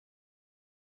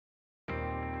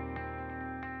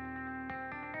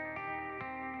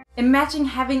Imagine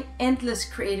having endless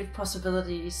creative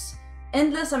possibilities,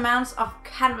 endless amounts of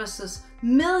canvases,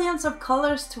 millions of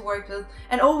colors to work with,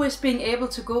 and always being able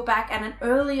to go back at an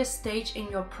earlier stage in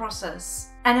your process.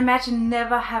 And imagine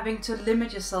never having to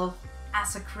limit yourself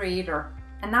as a creator.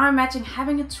 And now imagine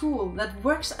having a tool that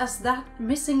works as that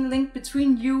missing link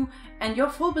between you and your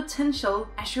full potential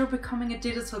as you're becoming a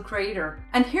digital creator.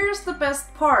 And here's the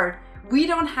best part, we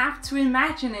don't have to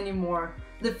imagine anymore.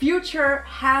 The future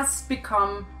has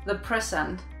become the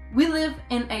present. We live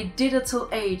in a digital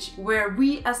age where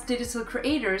we as digital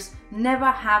creators never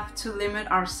have to limit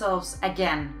ourselves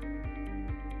again.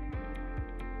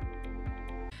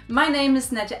 My name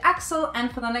is Nadiaxel,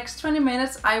 and for the next 20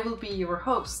 minutes I will be your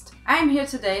host. I am here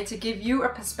today to give you a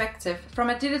perspective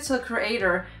from a digital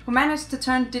creator who managed to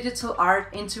turn digital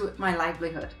art into my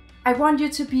livelihood. I want you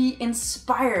to be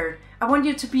inspired. I want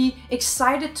you to be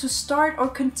excited to start or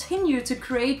continue to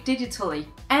create digitally.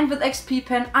 And with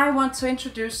XPPen, I want to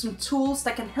introduce some tools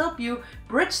that can help you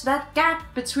bridge that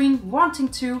gap between wanting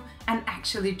to and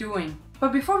actually doing.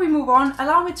 But before we move on,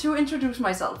 allow me to introduce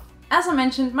myself. As I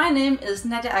mentioned, my name is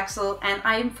Nadiaxel and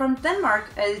I am from Denmark,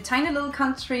 a tiny little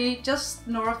country just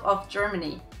north of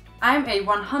Germany. I'm a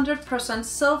 100%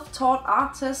 self-taught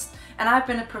artist, and I've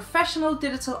been a professional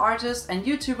digital artist and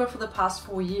YouTuber for the past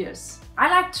 4 years. I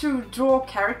like to draw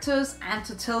characters and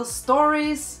to tell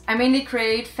stories. I mainly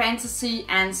create fantasy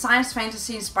and science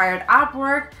fantasy inspired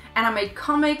artwork, and I make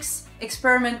comics,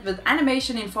 experiment with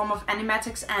animation in form of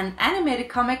animatics and animated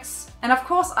comics. And of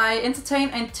course I entertain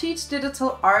and teach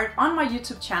digital art on my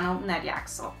YouTube channel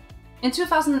Nadiaxel. In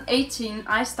 2018,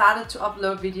 I started to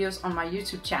upload videos on my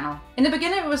YouTube channel. In the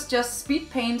beginning it was just speed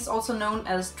paints, also known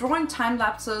as drawing time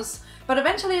lapses, but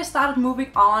eventually I started moving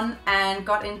on and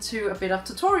got into a bit of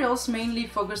tutorials, mainly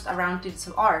focused around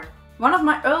digital art. One of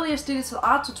my earliest digital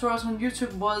art tutorials on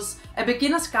YouTube was a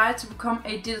beginner's guide to become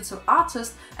a digital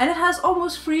artist, and it has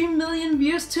almost 3 million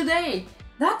views today.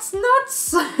 That's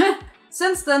nuts!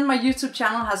 Since then, my YouTube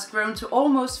channel has grown to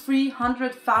almost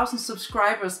 300,000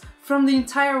 subscribers from the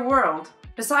entire world.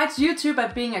 Besides YouTube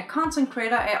and being a content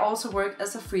creator, I also work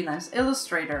as a freelance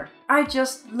illustrator. I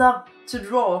just love to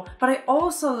draw, but I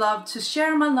also love to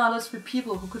share my knowledge with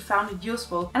people who could find it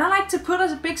useful. And I like to put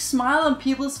a big smile on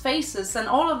people's faces, and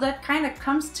all of that kind of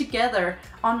comes together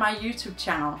on my YouTube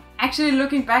channel. Actually,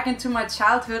 looking back into my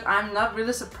childhood, I'm not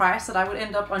really surprised that I would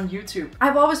end up on YouTube.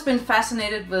 I've always been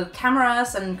fascinated with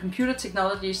cameras and computer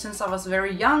technology since I was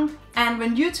very young. And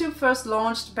when YouTube first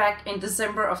launched back in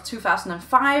December of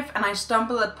 2005, and I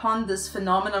stumbled upon this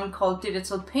phenomenon called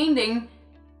digital painting,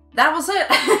 that was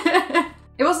it.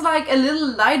 It was like a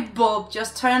little light bulb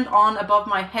just turned on above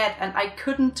my head and I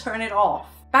couldn't turn it off.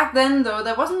 Back then though,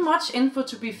 there wasn't much info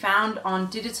to be found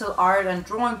on digital art and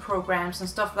drawing programs and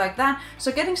stuff like that,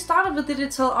 so getting started with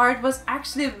digital art was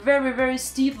actually a very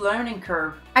steep learning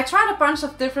curve. I tried a bunch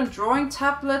of different drawing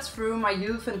tablets through my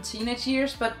youth and teenage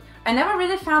years, but I never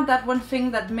really found that one thing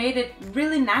that made it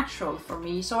really natural for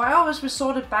me, so I always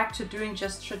resorted back to doing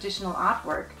just traditional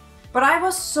artwork. But I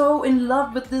was so in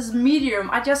love with this medium,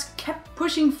 I just kept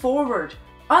pushing forward.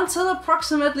 Until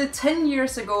approximately 10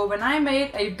 years ago, when I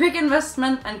made a big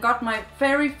investment and got my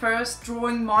very first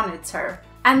drawing monitor.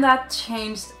 And that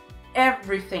changed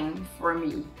everything for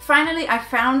me. Finally, I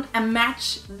found a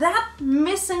match, that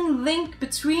missing link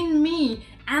between me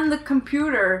and the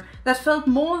computer that felt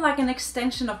more like an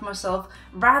extension of myself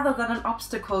rather than an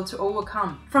obstacle to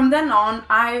overcome. From then on,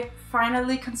 I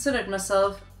finally considered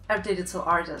myself a digital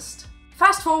artist.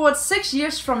 Fast forward 6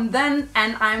 years from then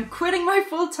and I'm quitting my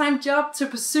full-time job to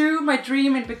pursue my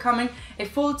dream in becoming a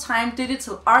full-time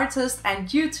digital artist and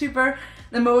YouTuber,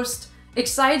 the most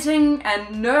exciting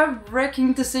and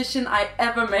nerve-wracking decision I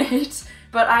ever made,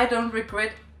 but I don't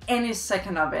regret any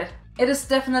second of it. It is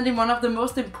definitely one of the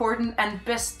most important and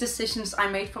best decisions I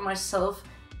made for myself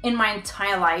in my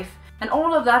entire life, and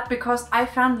all of that because I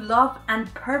found love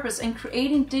and purpose in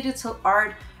creating digital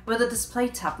art with a display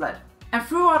tablet. And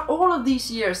throughout all of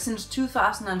these years, since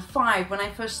 2005, when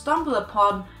I first stumbled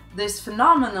upon this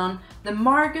phenomenon, the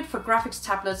market for graphics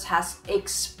tablets has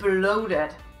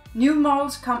exploded. New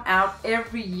models come out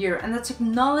every year and the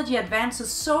technology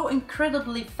advances so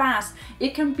incredibly fast,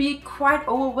 it can be quite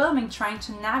overwhelming trying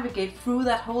to navigate through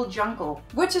that whole jungle.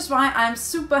 Which is why I'm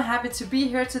super happy to be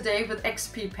here today with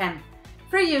XPPen.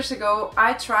 3 years ago,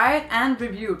 I tried and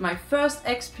reviewed my first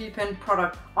XPPen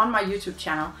product on my YouTube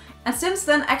channel. And since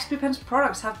then, XPPen's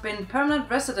products have been permanent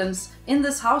residents in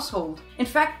this household. In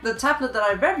fact, the tablet that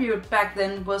I reviewed back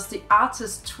then was the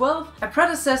Artist 12, a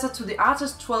predecessor to the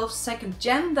Artist 12 2nd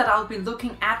Gen that I'll be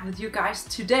looking at with you guys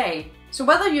today. So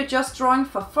whether you're just drawing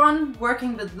for fun,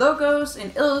 working with logos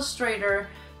in Illustrator,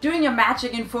 doing your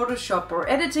magic in Photoshop or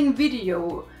editing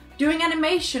video, doing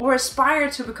animation, or aspire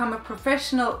to become a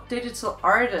professional digital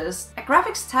artist, a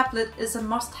graphics tablet is a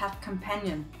must-have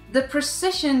companion. The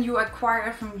precision you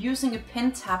acquire from using a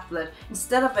pen tablet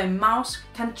instead of a mouse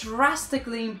can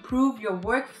drastically improve your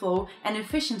workflow and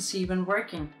efficiency when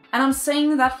working. And I'm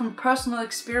saying that from personal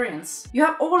experience. You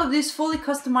have all of these fully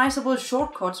customizable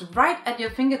shortcuts right at your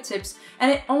fingertips, and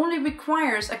it only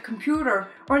requires a computer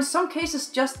or in some cases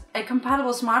just a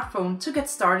compatible smartphone to get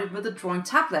started with a drawing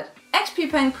tablet.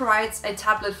 XPPen provides a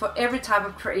tablet for every type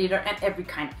of creator and every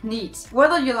kind of needs.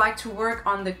 Whether you like to work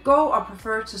on the go or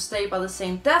prefer to stay by the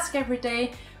same desk every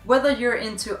day, whether you're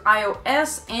into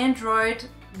iOS, Android,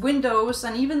 Windows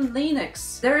and even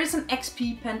Linux, there is an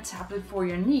XPPen tablet for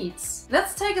your needs.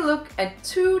 Let's take a look at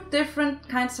two different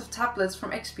kinds of tablets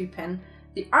from XPPen,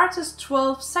 the Artist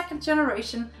 12 2nd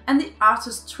generation and the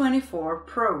Artist 24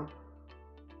 Pro.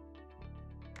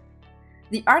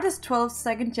 The Artist 12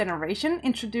 2nd generation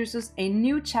introduces a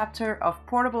new chapter of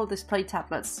portable display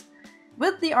tablets.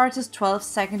 With the Artist 12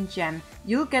 2nd Gen,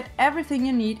 you'll get everything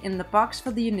you need in the box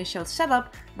for the initial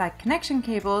setup, like connection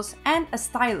cables and a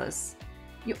stylus.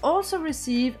 You also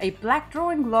receive a black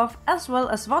drawing glove as well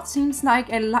as what seems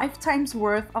like a lifetime's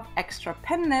worth of extra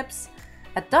pen nibs,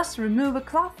 a dust remover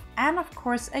cloth and of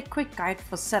course a quick guide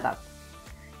for setup.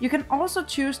 You can also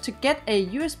choose to get a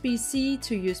USB-C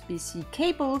to USB-C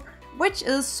cable, which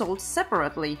is sold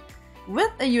separately.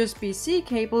 With a USB-C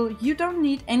cable you don't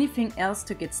need anything else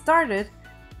to get started,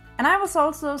 and I was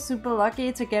also super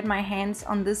lucky to get my hands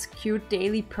on this cute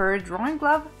Daily Purr drawing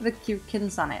glove with cute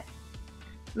kittens on it.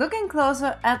 Looking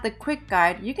closer at the quick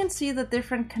guide, you can see the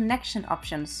different connection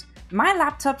options. My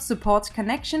laptop supports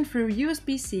connection through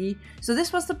USB-C, so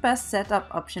this was the best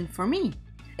setup option for me.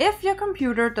 If your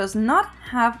computer does not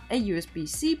have a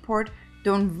USB-C port,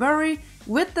 don't worry,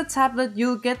 with the tablet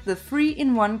you'll get the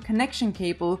 3-in-1 connection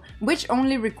cable, which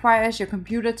only requires your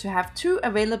computer to have two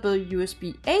available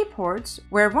USB-A ports,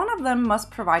 where one of them must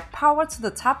provide power to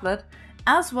the tablet,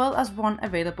 as well as one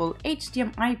available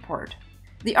HDMI port.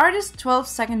 The Artist 12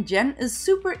 2nd Gen is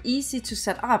super easy to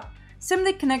set up.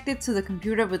 Simply connect it to the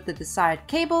computer with the desired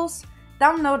cables,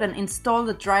 download and install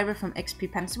the driver from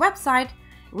XPPen's website,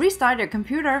 restart your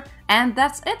computer, and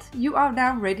that's it, you are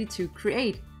now ready to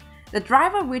create. The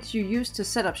driver, which you use to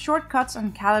set up shortcuts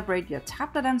and calibrate your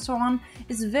tablet and so on,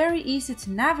 is very easy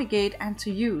to navigate and to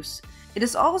use. It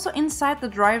is also inside the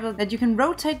driver that you can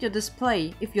rotate your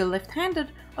display if you're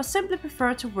left-handed or simply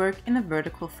prefer to work in a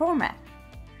vertical format.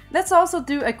 Let's also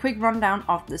do a quick rundown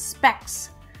of the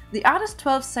specs. The Artist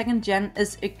 12 2nd Gen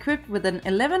is equipped with an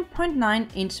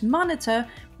 11.9-inch monitor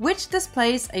which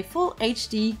displays a full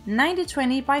HD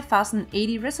 9020 by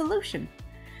 1080 resolution.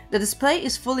 The display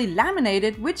is fully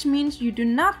laminated, which means you do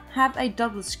not have a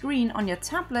double screen on your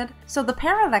tablet, so the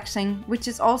parallaxing, which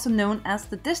is also known as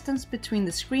the distance between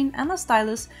the screen and the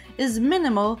stylus, is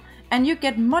minimal and you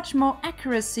get much more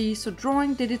accuracy, so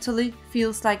drawing digitally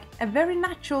feels like a very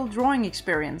natural drawing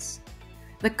experience.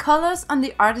 The colors on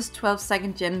the Artist 12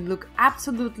 2nd Gen look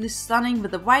absolutely stunning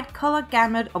with a wide color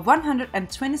gamut of 127%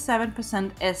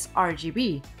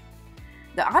 sRGB.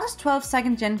 The Artist 12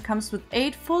 2nd Gen comes with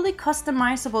 8 fully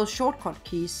customizable shortcut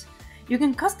keys. You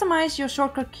can customize your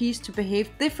shortcut keys to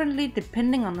behave differently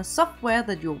depending on the software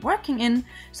that you're working in,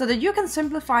 so that you can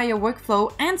simplify your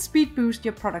workflow and speed boost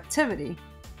your productivity.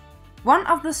 One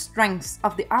of the strengths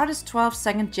of the Artist 12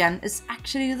 2nd Gen is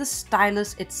actually the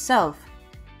stylus itself.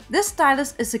 This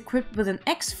stylus is equipped with an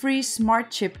X3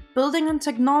 smart chip building on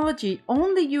technology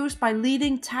only used by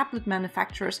leading tablet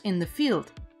manufacturers in the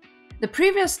field. The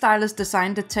previous stylus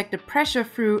design detected pressure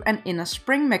through an inner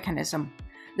spring mechanism.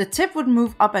 The tip would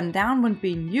move up and down when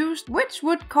being used, which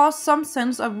would cause some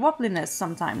sense of wobbliness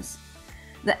sometimes.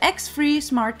 The X3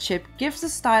 smart chip gives the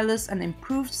stylus an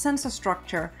improved sensor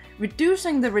structure,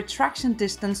 reducing the retraction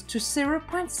distance to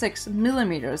 0.6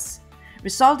 mm,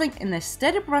 resulting in a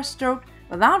steady brushstroke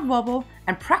without wobble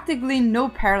and practically no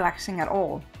parallaxing at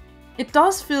all. It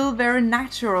does feel very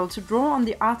natural to draw on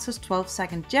the Artist 12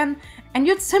 2nd Gen, and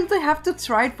you'd simply have to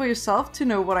try it for yourself to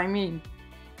know what I mean.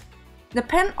 The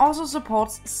pen also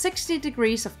supports 60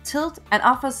 degrees of tilt and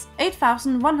offers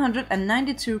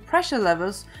 8192 pressure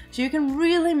levels, so you can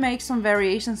really make some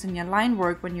variations in your line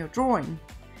work when you're drawing.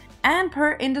 And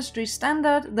per industry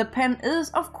standard, the pen is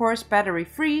of course battery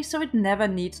free, so it never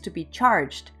needs to be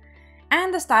charged.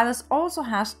 And the stylus also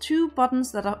has 2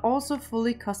 buttons that are also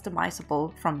fully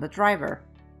customizable from the driver.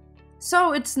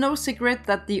 So it's no secret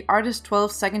that the Artist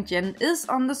 12 2nd Gen is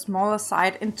on the smaller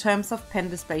side in terms of pen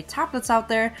display tablets out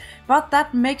there, but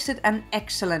that makes it an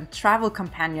excellent travel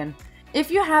companion. If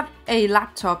you have a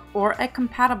laptop or a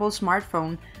compatible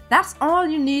smartphone, that's all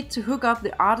you need to hook up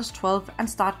the Artist 12 and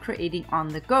start creating on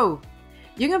the go.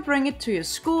 You can bring it to your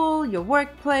school, your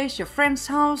workplace, your friend's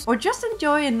house, or just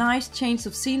enjoy a nice change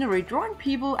of scenery drawing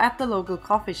people at the local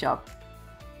coffee shop.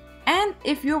 And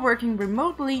if you're working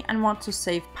remotely and want to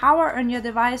save power on your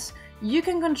device, you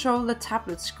can control the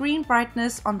tablet screen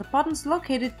brightness on the buttons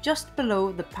located just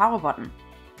below the power button.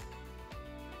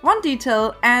 One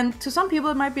detail, and to some people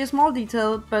it might be a small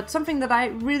detail, but something that I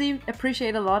really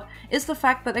appreciate a lot, is the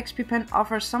fact that XPPen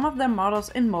offers some of their models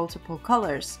in multiple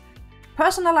colors.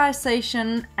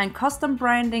 Personalization and custom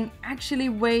branding actually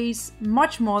weighs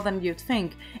much more than you'd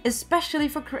think, especially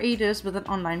for creators with an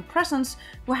online presence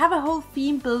who have a whole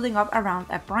theme building up around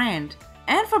a brand,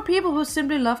 and for people who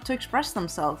simply love to express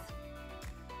themselves.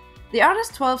 The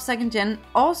Artist 12 2nd Gen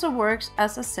also works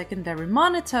as a secondary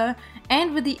monitor,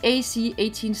 and with the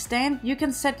AC18 stand you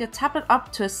can set your tablet up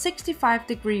to a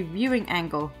 65-degree viewing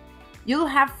angle. You'll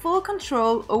have full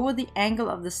control over the angle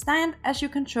of the stand as you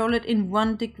control it in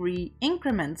 1-degree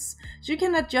increments, so you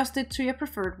can adjust it to your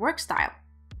preferred work style.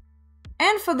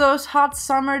 And for those hot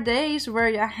summer days where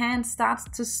your hand starts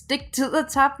to stick to the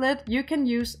tablet, you can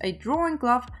use a drawing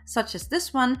glove such as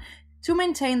this one to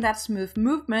maintain that smooth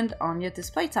movement on your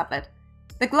display tablet.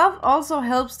 The glove also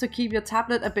helps to keep your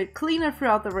tablet a bit cleaner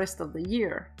throughout the rest of the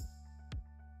year.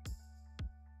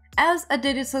 As a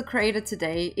digital creator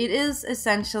today, it is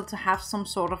essential to have some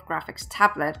sort of graphics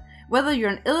tablet, whether you're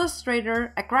an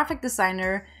illustrator, a graphic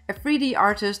designer, a 3D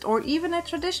artist, or even a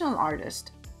traditional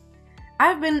artist.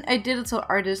 I've been a digital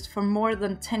artist for more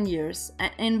than 10 years,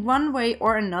 and in one way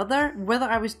or another, whether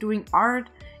I was doing art,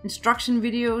 instruction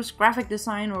videos, graphic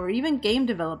design, or even game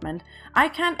development, I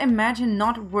can't imagine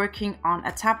not working on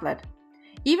a tablet.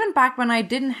 Even back when I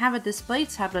didn't have a display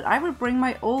tablet, I would bring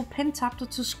my old pen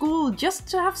tablet to school just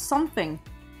to have something.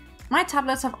 My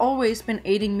tablets have always been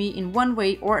aiding me in one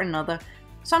way or another,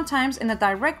 sometimes in a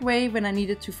direct way when I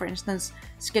needed to, for instance,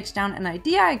 sketch down an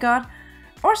idea I got,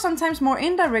 or sometimes more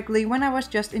indirectly when I was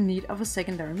just in need of a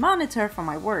secondary monitor for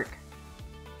my work.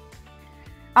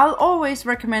 I'll always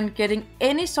recommend getting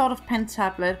any sort of pen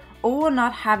tablet or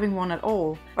not having one at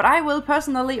all, but I will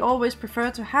personally always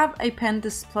prefer to have a pen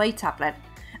display tablet.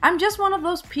 I'm just one of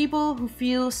those people who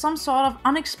feel some sort of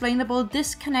unexplainable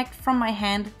disconnect from my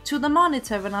hand to the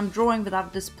monitor when I'm drawing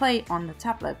without a display on the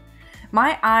tablet.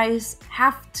 My eyes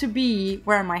have to be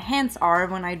where my hands are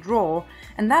when I draw,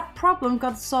 and that problem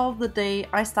got solved the day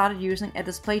I started using a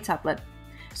display tablet.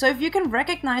 So if you can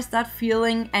recognize that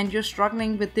feeling and you're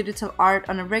struggling with digital art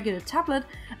on a regular tablet,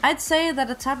 I'd say that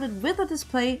a tablet with a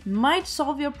display might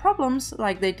solve your problems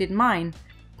like they did mine.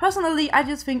 Personally, I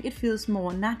just think it feels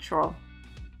more natural.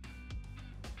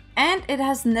 And it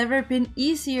has never been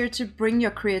easier to bring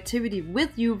your creativity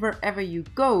with you wherever you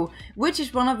go, which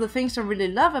is one of the things I really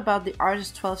love about the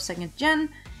Artist 12 2nd Gen.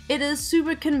 It is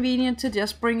super convenient to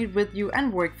just bring it with you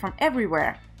and work from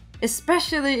everywhere.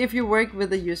 Especially if you work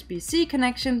with a USB-C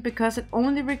connection, because it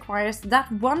only requires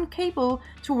that one cable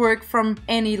to work from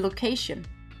any location.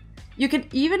 You can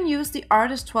even use the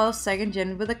Artist 12 2nd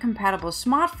Gen with a compatible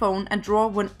smartphone and draw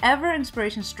whenever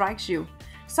inspiration strikes you.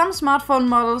 Some smartphone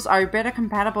models are better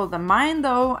compatible than mine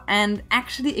though, and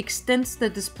actually extends the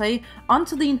display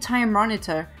onto the entire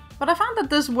monitor, but I found that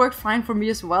this worked fine for me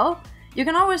as well. You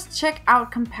can always check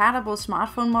out compatible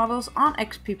smartphone models on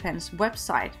XPPen's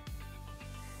website.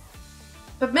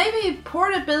 But maybe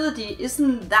portability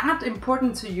isn't that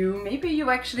important to you. Maybe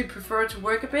you actually prefer to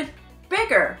work a bit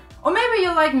bigger. Or maybe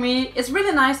you're like me, it's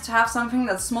really nice to have something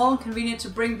that's small and convenient to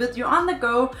bring with you on the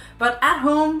go, but at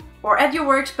home or at your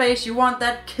workspace you want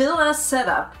that killer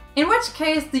setup. In which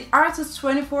case the Artist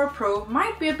 24 Pro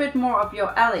might be a bit more up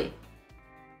your alley.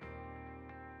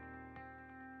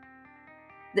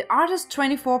 The Artist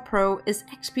 24 Pro is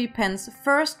XPPen's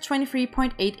first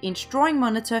 23.8-inch drawing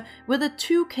monitor with a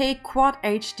 2K Quad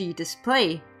HD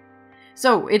display.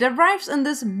 So it arrives in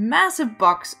this massive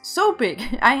box, so big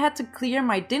I had to clear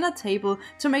my dinner table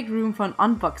to make room for an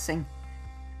unboxing.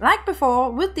 Like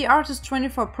before, with the Artist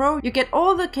 24 Pro you get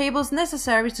all the cables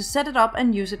necessary to set it up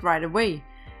and use it right away.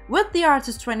 With the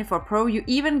Artist 24 Pro you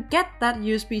even get that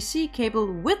USB-C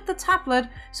cable with the tablet,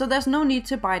 so there's no need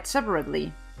to buy it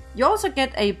separately. You also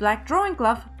get a black drawing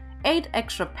glove, 8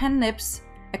 extra pen nibs,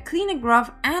 a cleaning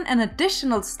glove and an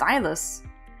additional stylus.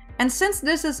 And since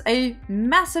this is a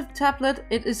massive tablet,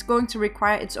 it is going to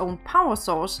require its own power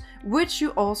source, which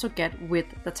you also get with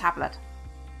the tablet.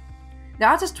 The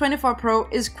Artist 24 Pro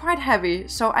is quite heavy,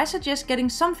 so I suggest getting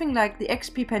something like the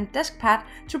XPPen desk pad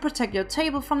to protect your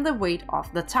table from the weight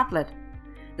of the tablet.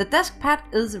 The desk pad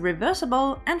is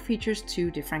reversible and features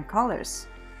 2 different colors.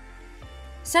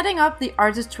 Setting up the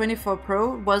Artist 24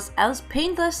 Pro was as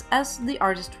painless as the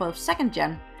Artist 12 2nd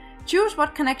Gen. Choose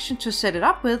what connection to set it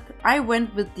up with. I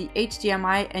went with the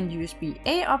HDMI and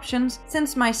USB-A options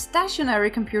since my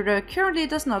stationary computer currently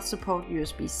does not support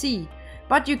USB-C,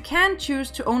 but you can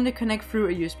choose to only connect through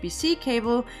a USB-C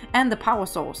cable and the power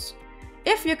source.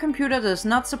 If your computer does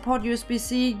not support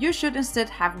USB-C, you should instead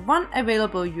have one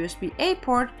available USB-A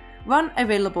port, one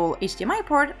available HDMI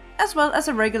port, as well as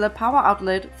a regular power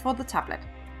outlet for the tablet.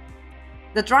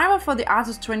 The driver for the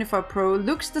Artist 24 Pro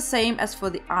looks the same as for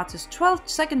the Artist 12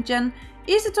 2nd Gen,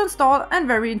 easy to install and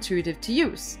very intuitive to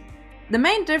use. The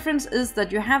main difference is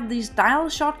that you have these dial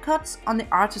shortcuts on the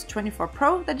Artist 24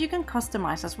 Pro that you can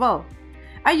customize as well.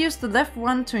 I use the left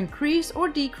one to increase or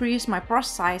decrease my brush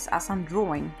size as I'm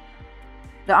drawing.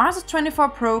 The Artist 24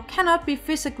 Pro cannot be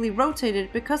physically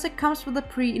rotated because it comes with a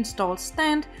pre-installed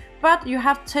stand, but you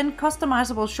have 10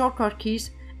 customizable shortcut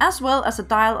keys as well as a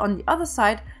dial on the other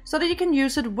side so that you can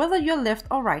use it whether you're left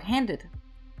or right-handed.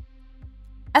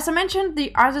 As I mentioned,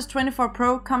 the Artist 24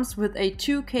 Pro comes with a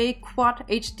 2K Quad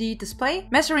HD display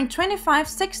measuring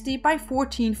 2560 by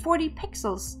 1440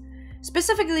 pixels.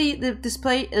 Specifically, the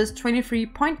display is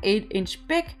 23.8 inch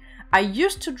big. I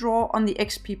used to draw on the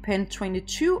XPPen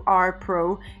 22R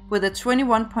Pro with a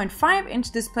 21.5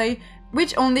 inch display,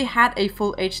 which only had a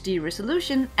full HD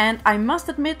resolution, and I must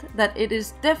admit that it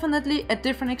is definitely a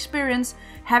different experience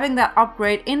having that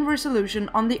upgrade in resolution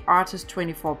on the Artist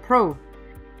 24 Pro.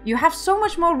 You have so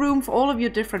much more room for all of your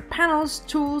different panels,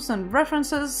 tools and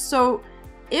references, so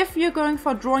if you're going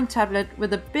for a drawing tablet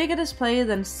with a bigger display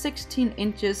than 16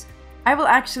 inches, I will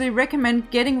actually recommend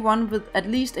getting one with at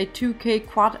least a 2K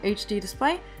Quad HD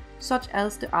display, such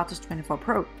as the Artist 24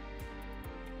 Pro.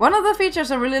 One of the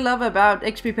features I really love about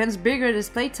XPPen's bigger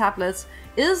display tablets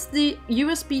is the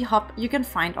USB hub you can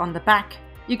find on the back.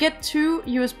 You get two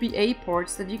USB-A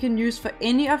ports that you can use for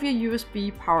any of your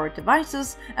USB powered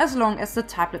devices as long as the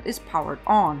tablet is powered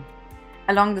on.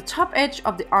 Along the top edge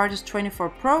of the Artist 24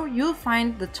 Pro, you'll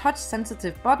find the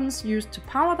touch-sensitive buttons used to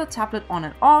power the tablet on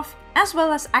and off, as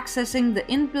well as accessing the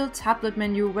inbuilt tablet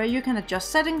menu where you can adjust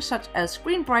settings such as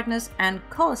screen brightness and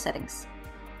color settings.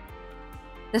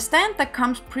 The stand that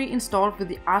comes pre-installed with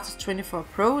the Artist 24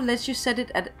 Pro lets you set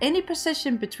it at any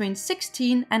position between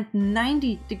 16 and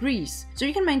 90 degrees, so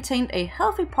you can maintain a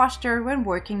healthy posture when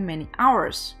working many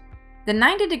hours. The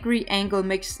 90-degree angle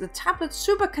makes the tablet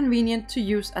super convenient to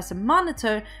use as a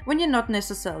monitor when you're not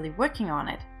necessarily working on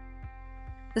it.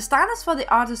 The stylus for the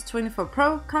Artist 24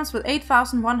 Pro comes with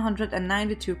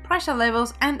 8192 pressure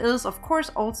levels and is of course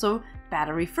also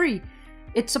battery free.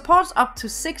 It supports up to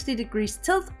 60 degrees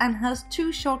tilt and has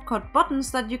two shortcut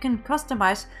buttons that you can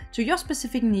customize to your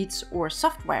specific needs or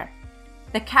software.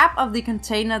 The cap of the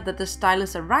container that the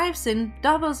stylus arrives in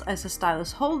doubles as a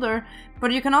stylus holder,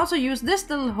 but you can also use this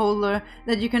little holder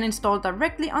that you can install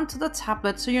directly onto the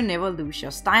tablet so you never lose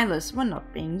your stylus when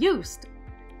not being used.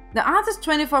 The Artist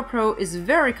 24 Pro is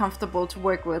very comfortable to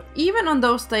work with, even on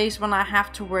those days when I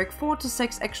have to work 4 to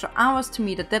 6 extra hours to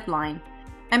meet a deadline.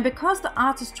 And because the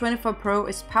Artist 24 Pro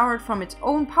is powered from its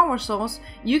own power source,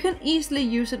 you can easily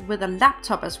use it with a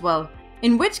laptop as well,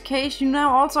 in which case you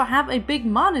now also have a big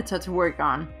monitor to work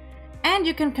on. And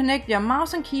you can connect your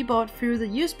mouse and keyboard through the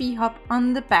USB hub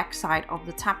on the back side of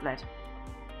the tablet.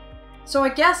 So I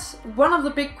guess one of the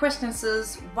big questions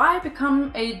is, why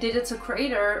become a digital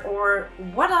creator, or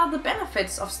what are the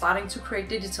benefits of starting to create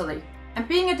digitally? And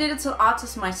being a digital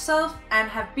artist myself and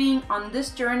have been on this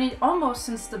journey almost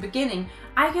since the beginning,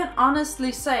 I can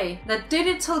honestly say that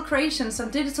digital creations and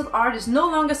digital art is no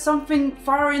longer something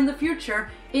far in the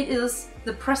future, it is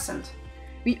the present.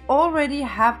 We already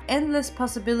have endless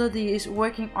possibilities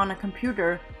working on a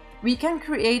computer. We can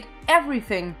create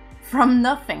everything from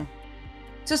nothing.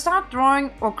 To start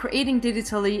drawing or creating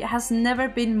digitally has never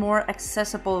been more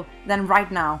accessible than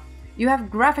right now. You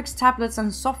have graphics tablets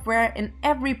and software in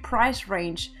every price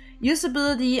range.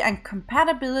 Usability and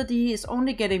compatibility is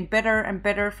only getting better and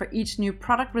better for each new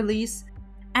product release.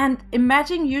 And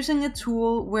imagine using a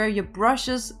tool where your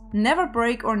brushes never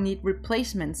break or need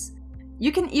replacements.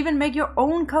 You can even make your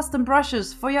own custom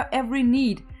brushes for your every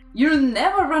need. You'll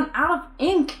never run out of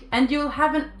ink, and you'll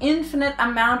have an infinite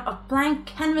amount of blank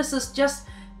canvases just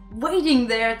waiting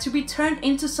there to be turned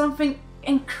into something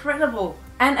incredible,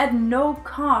 and at no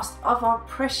cost of our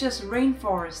precious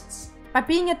rainforests. By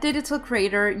being a digital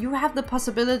creator, you have the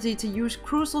possibility to use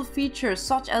crucial features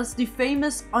such as the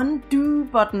famous undo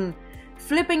button,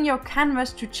 flipping your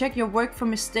canvas to check your work for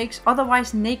mistakes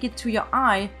otherwise naked to your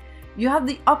eye. You have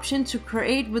the option to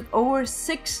create with over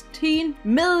 16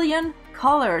 million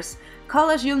colors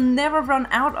you'll never run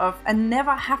out of and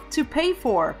never have to pay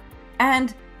for.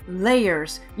 And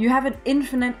layers. You have an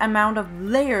infinite amount of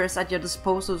layers at your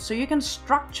disposal, so you can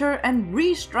structure and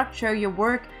restructure your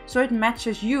work so it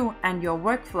matches you and your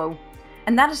workflow.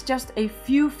 And that is just a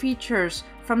few features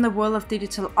from the world of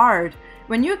digital art.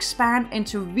 When you expand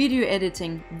into video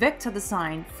editing, vector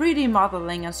design, 3D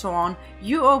modeling and so on,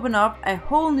 you open up a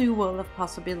whole new world of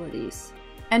possibilities.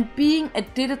 And being a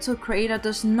digital creator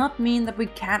does not mean that we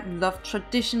can't love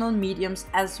traditional mediums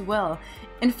as well.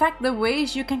 In fact, the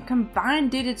ways you can combine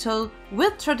digital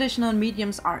with traditional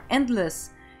mediums are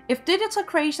endless. If digital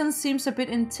creation seems a bit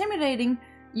intimidating,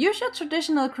 use your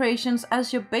traditional creations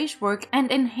as your base work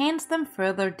and enhance them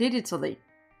further digitally.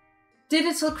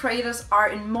 Digital creators are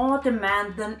in more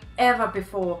demand than ever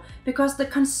before because the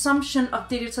consumption of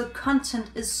digital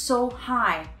content is so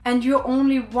high, and you're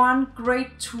only one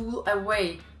great tool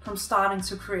away from starting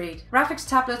to create. Graphics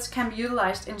tablets can be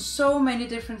utilized in so many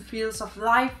different fields of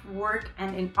life, work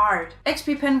and in art.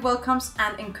 XPPen welcomes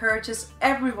and encourages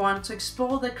everyone to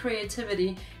explore their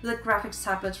creativity with graphics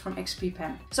tablets from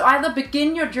XPPen. So either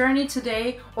begin your journey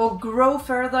today or grow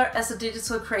further as a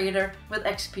digital creator with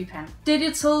XPPen.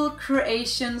 Digital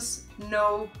creations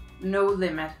know no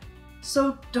limit.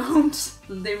 So don't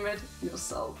limit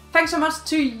yourself. Thanks so much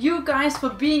to you guys for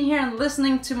being here and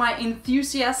listening to my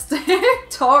enthusiastic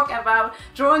talk about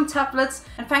drawing tablets.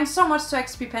 And thanks so much to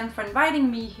XPPen for inviting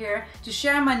me here to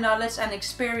share my knowledge and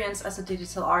experience as a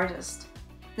digital artist.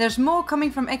 There's more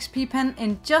coming from XPPen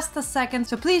in just a second,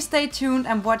 so please stay tuned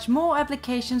and watch more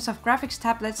applications of graphics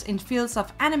tablets in fields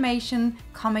of animation,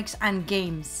 comics and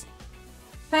games.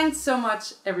 Thanks so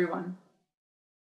much, everyone.